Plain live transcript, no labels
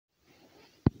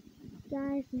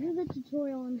Guys, this is a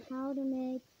tutorial on how to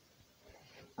make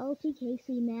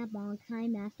LTKC map on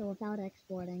Kinemaster without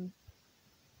exporting.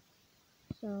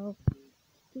 So,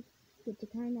 get to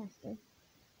Kinemaster.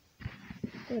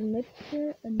 Go to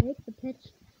mixture and make the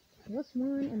pitch +1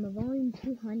 and the volume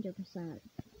 200%.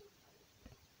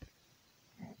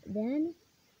 Then,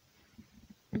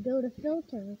 go to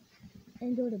filter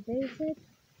and go to basic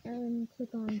and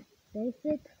click on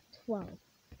basic 12.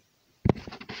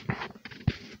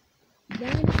 Then,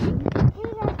 in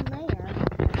that layer,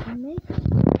 make it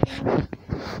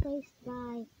placed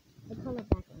by the color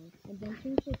background, and then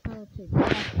change the color to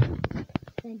red.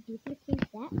 Then duplicate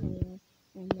that layer,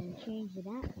 and then change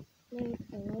that layer,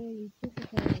 the layer you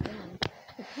duplicated again,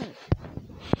 to pink.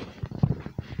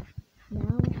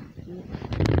 Now,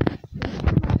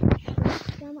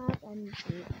 switch them up and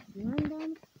blend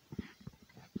them.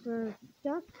 For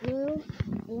dark blue,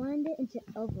 blend it into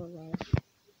overlay,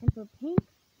 and for pink,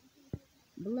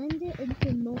 blend it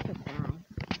into multiply.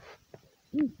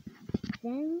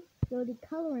 Then go to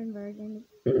color inversion.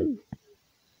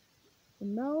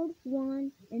 Mode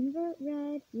 1, invert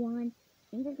red 1,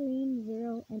 invert green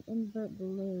 0, and invert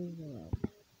blue 0.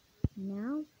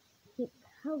 Now hit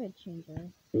color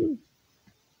changer. Get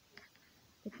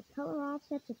the color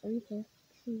offset to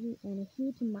 350 and the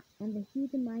hue to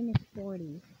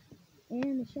 -40,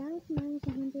 and the shadow to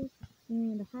 -100,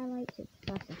 and the highlight to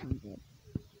 +100.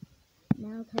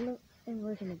 Now color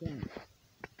inversion again.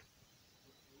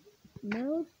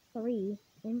 Mode 3,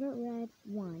 invert red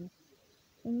 1,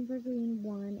 invert green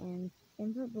 1, and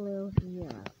invert blue 0.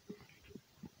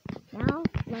 Now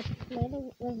let's play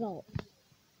the results.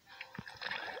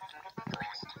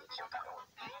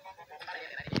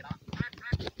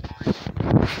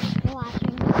 Thanks for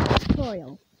watching the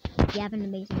tutorial. You have an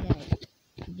amazing day.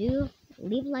 Do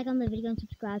leave a like on the video and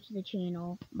subscribe to the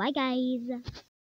channel. Bye guys!